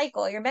your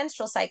cycle, your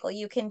menstrual cycle,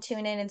 you can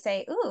tune in and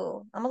say,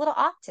 ooh, I'm a little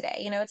off today.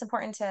 It's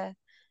important to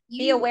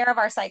be You aware of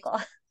our cycle.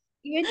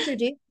 you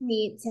introduced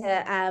me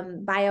to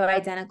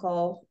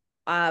bioidentical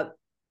uh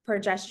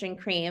progesterone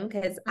cream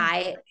because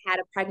I had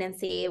a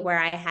pregnancy where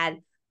I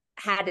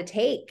had to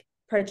take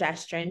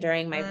progesterone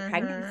during my Mm-hmm.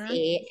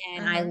 pregnancy,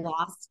 and I Mm-hmm.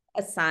 lost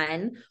a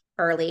son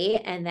early,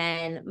 and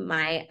then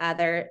my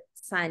other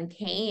son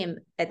came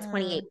at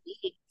 28 Mm.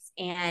 weeks.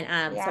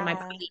 And so my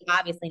Yeah. body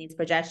obviously needs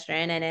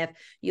progesterone. And if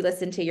you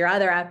listen to your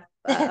other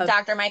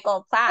Dr.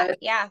 Michael Platt.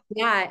 Yeah.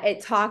 yeah,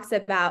 it talks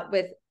about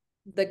with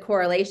the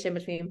correlation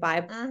between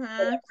bipolar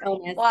Mm-hmm.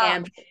 illness Well,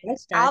 and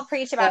progesterone. I'll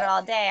preach So about it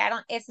all day.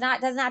 It's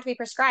not, doesn't have to be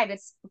prescribed.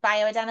 It's I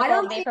bioidentical,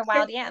 don't made think from there's,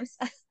 wild yams.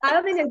 I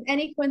don't think there's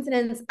any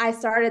coincidence I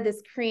started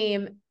this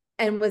cream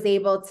and was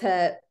able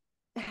to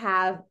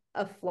have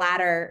a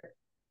flatter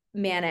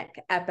manic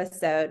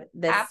episode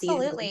this season.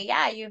 Absolutely.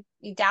 Yeah. You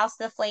douse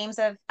the flames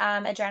of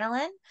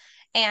adrenaline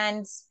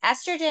and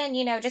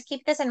estrogen. Just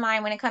keep this in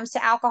mind when it comes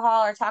to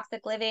alcohol or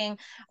toxic living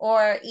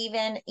or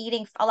even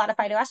eating a lot of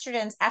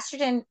phytoestrogens.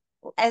 Estrogen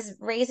as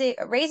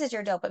raises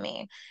your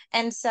dopamine.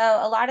 And so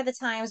a lot of the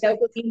times with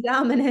Dopamine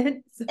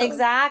dominant. So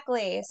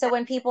exactly. So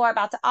when people are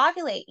about to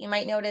ovulate, you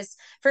might notice,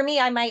 for me,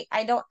 I'm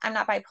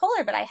not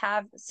bipolar, but I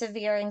have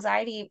severe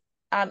anxiety,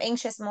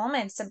 anxious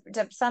moments,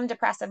 some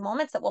depressive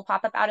moments that will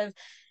pop up out of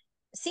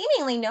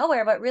seemingly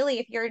nowhere. But really,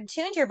 if you're in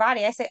tune to your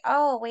body, I say,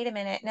 oh, wait a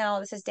minute. No,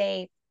 this is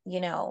day,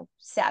 and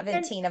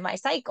 17 of my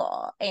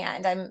cycle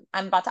and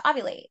I'm about to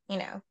ovulate.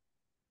 and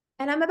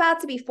I'm about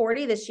to be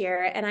 40 this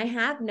year, and I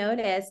have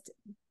noticed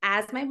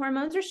as my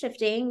hormones are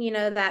shifting,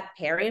 that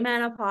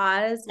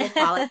perimenopause, we'll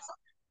call it,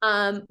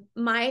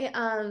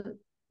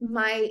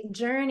 my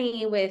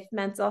journey with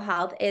mental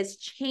health is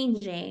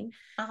changing.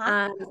 Uh-huh.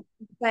 Um,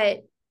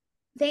 but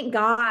thank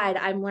God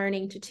I'm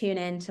learning to tune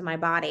into my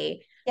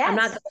body. I'm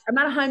not Yes. I'm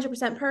not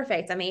 100%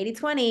 perfect. I'm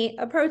 80/20,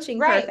 approaching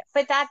Right. perfect.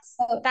 But that's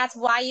So, that's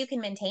why you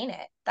can maintain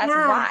it. That's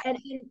yeah, why. and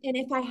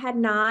if I had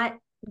not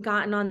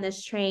gotten on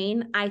this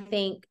train, I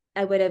think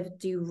I would have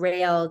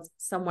derailed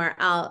somewhere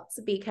else,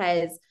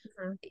 because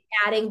Mhm.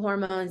 adding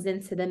hormones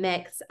into the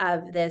mix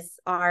of this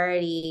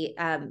already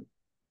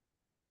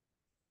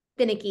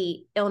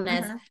finicky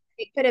illness, Mhm.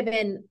 it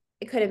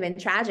could have been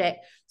tragic.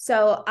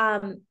 So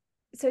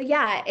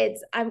yeah,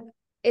 it's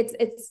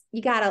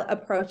you gotta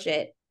approach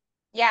it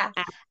Yeah.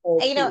 at full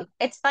peace.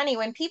 It's funny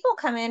when people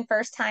come in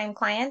first time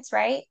clients,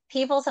 right?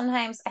 People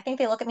sometimes, I think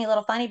they look at me a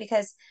little funny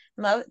because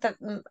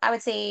I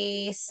would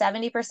say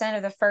 70%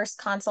 of the first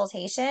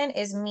consultation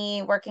is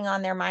me working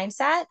on their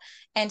mindset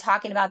and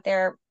talking about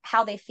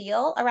how they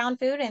feel around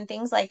food and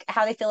things like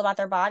how they feel about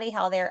their body,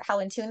 how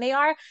in tune they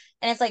are.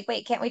 And it's like,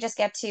 wait, can't we just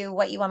get to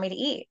what you want me to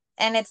eat?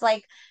 And it's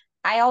like,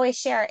 I always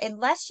share,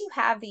 unless you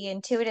have the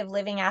intuitive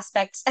living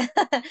aspect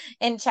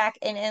in check,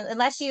 and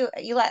unless you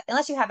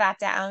have that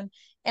down,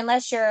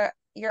 unless you're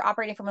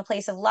operating from a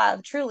place of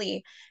love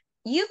truly,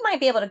 you might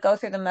be able to go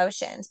through the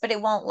motions, but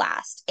it won't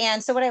last.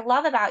 And so what I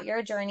love about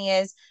your journey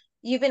is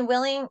you've been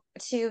willing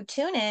to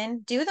tune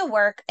in, do the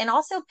work, and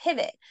also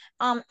pivot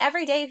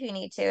every day if you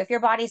need to. If your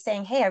body's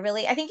saying, hey,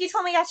 I think you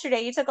told me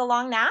yesterday you took a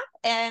long nap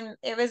and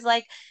it was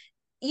like,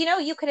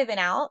 you could have been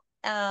out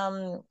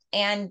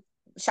and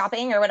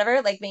shopping or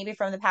whatever, like maybe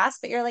from the past,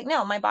 but you're like,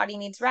 no, my body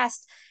needs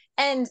rest.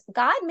 And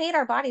God made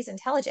our bodies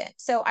intelligent.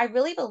 So I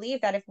really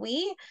believe that if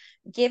we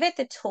give it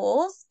the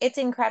tools, it's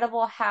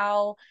incredible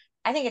how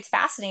I think it's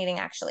fascinating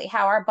actually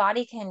how our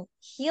body can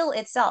heal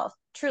itself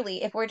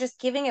truly if we're just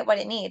giving it what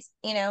it needs.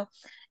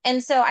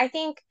 And so I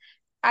think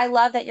I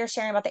love that you're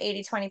sharing about the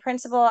 80/20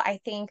 principle. I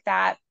think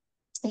that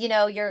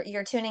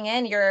you're tuning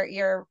in,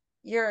 you're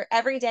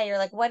every day you're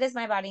like, what does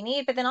my body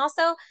need? But then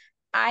also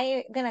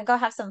I'm gonna go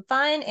have some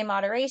fun in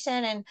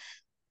moderation. And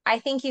I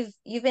think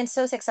you've been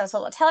so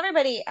successful. Tell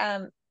everybody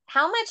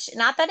how much,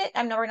 not that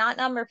I know we're not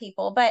number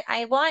people, but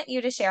I want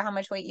you to share how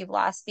much weight you've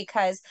lost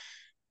because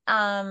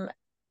um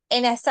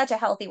such a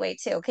healthy way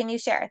too. Can you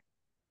share?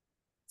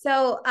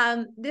 So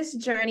this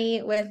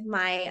journey with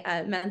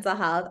my mental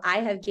health, I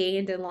have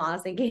gained and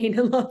lost and gained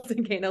and lost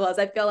and gained and lost.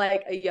 I feel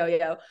like a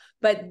yo-yo,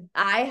 but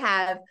I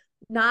have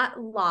not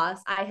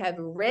lost. I have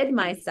rid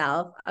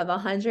myself of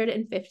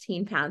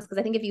 115 pounds, because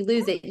I think if you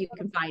lose it, you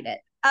can find it.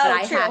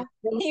 But Oh,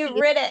 true. You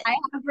rid it. I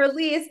have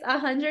released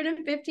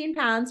 115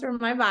 pounds from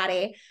my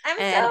body, I'm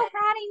so and proud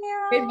of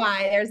you.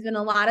 goodbye. There's been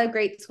a lot of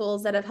great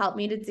tools that have helped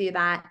me to do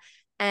that.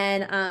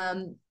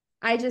 And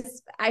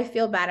I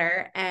feel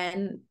better.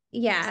 And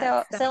yeah,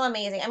 So so so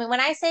amazing. I mean, when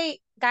I say,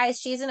 guys,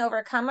 she's an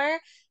overcomer,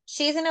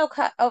 she's an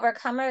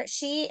overcomer.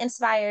 She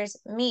inspires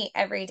me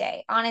every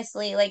day.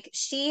 Honestly, like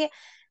she,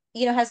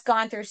 has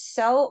gone through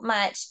so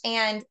much.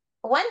 And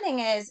one thing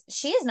is,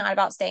 she is not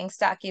about staying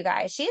stuck, you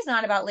guys. She's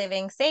not about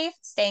living safe,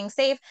 staying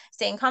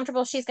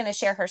comfortable. She's going to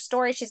share her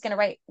story. She's going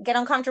to get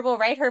uncomfortable,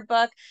 write her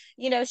book.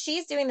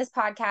 She's doing this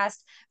podcast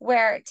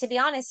where, to be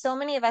honest, so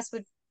many of us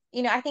would,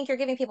 I think you're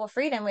giving people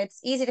freedom. It's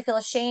easy to feel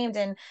ashamed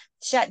and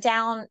shut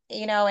down,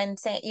 and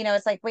say,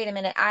 it's like, wait a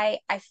minute, I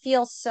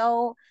feel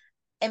so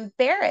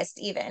embarrassed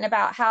even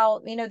about how,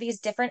 these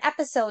different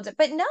episodes,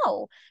 but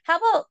no, how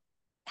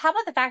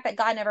about the fact that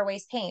God never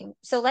wastes pain?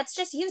 So let's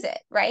just use it,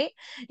 right?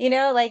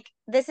 Like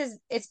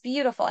it's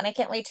beautiful, and I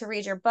can't wait to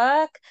read your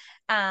book.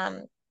 Yeah,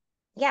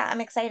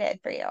 I'm excited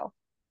for you.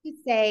 To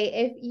say,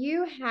 if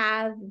you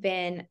have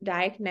been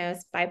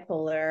diagnosed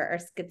bipolar or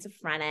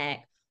schizophrenic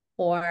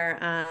or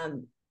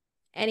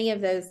any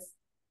of those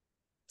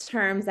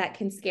terms that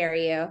can scare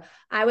you,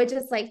 I would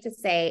just like to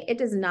say it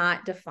does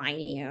not define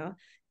you.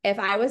 If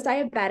I was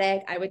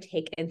diabetic, I would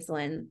take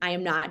insulin. I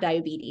am not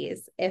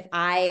diabetes. If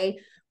I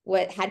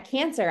had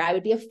cancer, I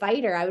would be a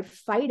fighter. I would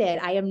fight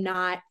it. I am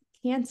not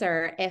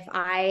cancer. If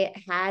I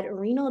had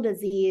renal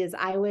disease,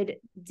 I would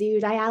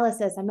do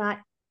dialysis. I'm not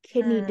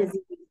kidney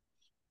disease.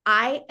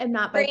 I am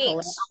not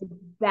bipolar. Preach. I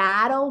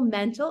battle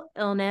mental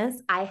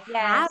illness. I have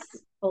Yes.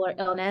 bipolar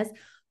illness.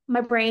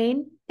 My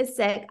brain is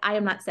sick. I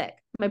am not sick.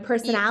 My You,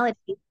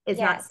 personality is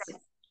not yes. sick.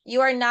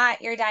 You are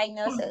not your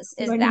diagnosis.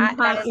 You Is are that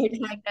not is your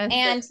diagnosis.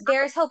 And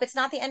there's hope. It's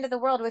not the end of the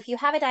world. If you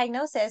have a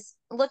diagnosis,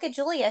 look at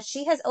Julia.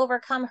 She has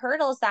overcome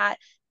hurdles that,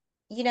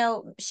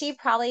 she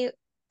probably,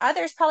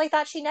 others probably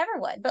thought she never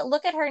would, but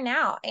look at her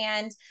now.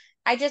 And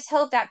I just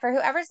hope that for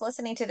whoever's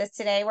listening to this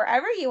today,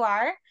 wherever you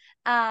are,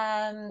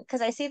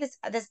 because I see this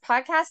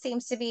podcast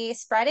seems to be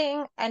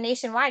spreading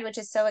nationwide, which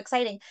is so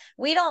exciting.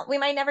 We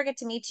might never get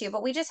to meet you,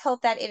 but we just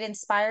hope that it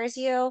inspires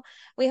you.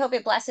 We hope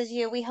it blesses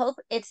you. We hope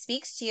it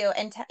speaks to you,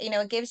 and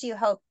it gives you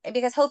hope,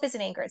 because hope is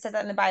an anchor. It says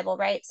that in the Bible,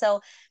 right?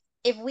 So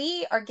if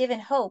we are given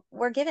hope,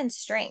 we're given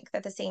strength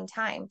at the same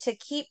time to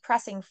keep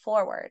pressing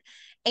forward.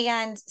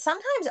 And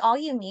sometimes all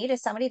you need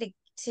is somebody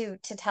to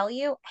tell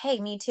you, hey,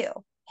 me too.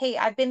 Hey,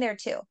 I've been there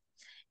too.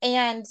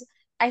 And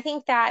I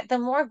think that the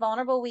more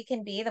vulnerable we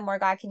can be, the more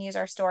God can use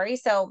our story.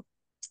 So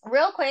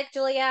real quick,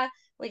 Julia,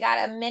 we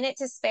got a minute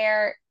to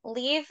spare.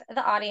 Leave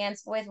the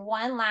audience with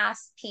one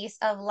last piece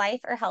of life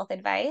or health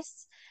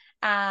advice.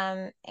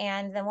 And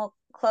then we'll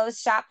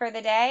close shop for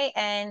the day,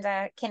 and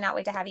cannot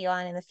wait to have you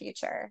on in the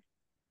future.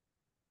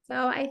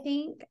 So I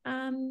think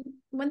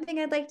one thing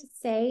I'd like to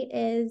say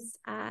is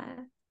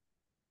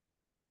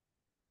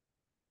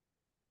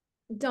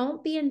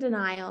don't be in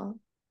denial.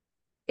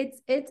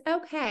 It's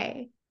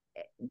okay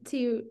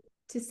to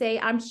say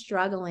I'm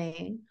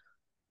struggling.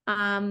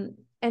 And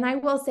I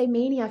will say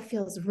mania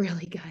feels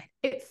really good.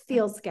 It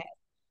feels good.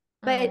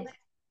 But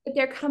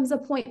there comes a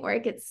point where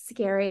it gets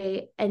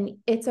scary, and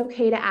it's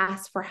okay to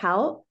ask for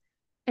help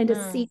and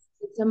to seek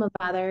wisdom of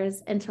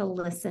others and to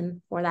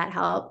listen for that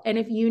help. And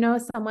if you know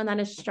someone that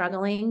is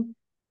struggling,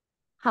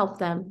 help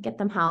them, get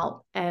them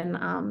help,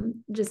 and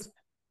just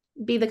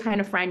be the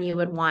kind of friend you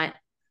would want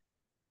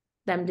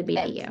them to be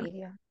to you.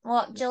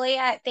 Well,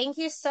 Julia, thank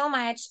you so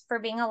much for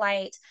being a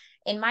light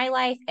in my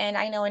life, and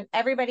I know in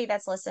everybody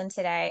that's listened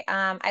today.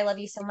 I love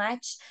you so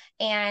much,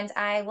 and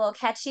I will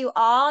catch you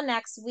all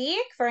next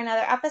week for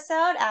another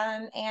episode.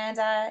 And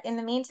in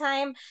the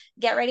meantime,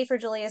 get ready for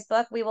Julia's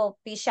book. We will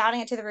be shouting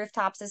it to the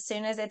rooftops as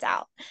soon as it's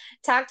out.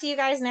 Talk to you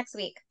guys next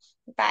week.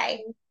 Bye.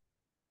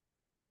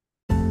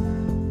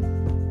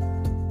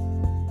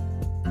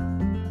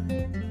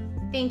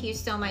 Thank you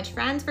so much,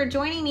 friends, for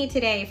joining me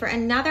today for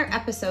another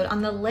episode on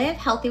the Live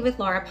Healthy with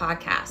Laura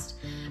podcast.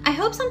 I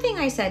hope something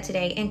I said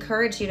today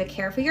encouraged you to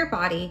care for your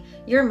body,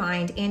 your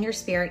mind, and your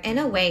spirit in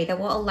a way that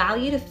will allow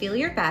you to feel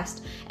your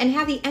best and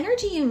have the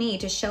energy you need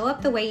to show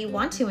up the way you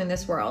want to in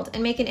this world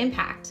and make an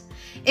impact.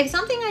 If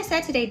something I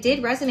said today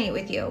did resonate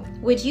with you,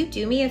 would you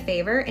do me a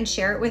favor and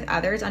share it with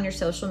others on your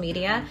social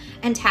media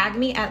and tag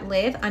me at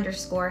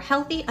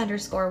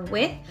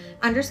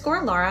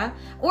live_healthy_with_Laura,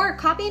 or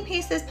copy and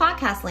paste this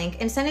podcast link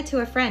and send it to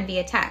a friend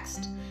via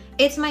text.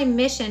 It's my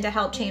mission to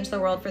help change the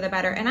world for the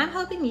better, and I'm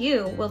hoping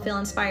you will feel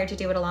inspired to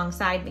do it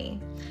alongside me.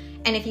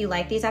 And if you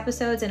like these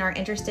episodes and are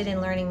interested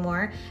in learning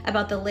more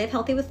about the Live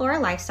Healthy with Laura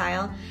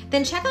lifestyle,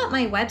 then check out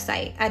my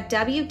website at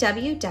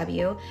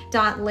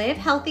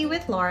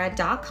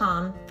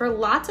www.livehealthywithlaura.com for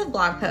lots of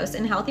blog posts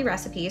and healthy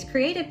recipes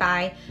created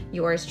by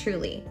yours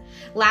truly.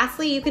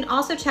 Lastly, you can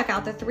also check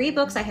out the 3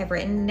 books I have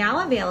written,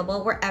 now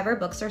available wherever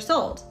books are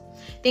sold.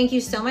 Thank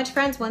you so much,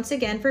 friends, once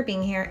again for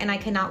being here, and I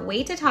cannot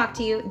wait to talk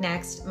to you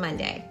next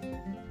Monday.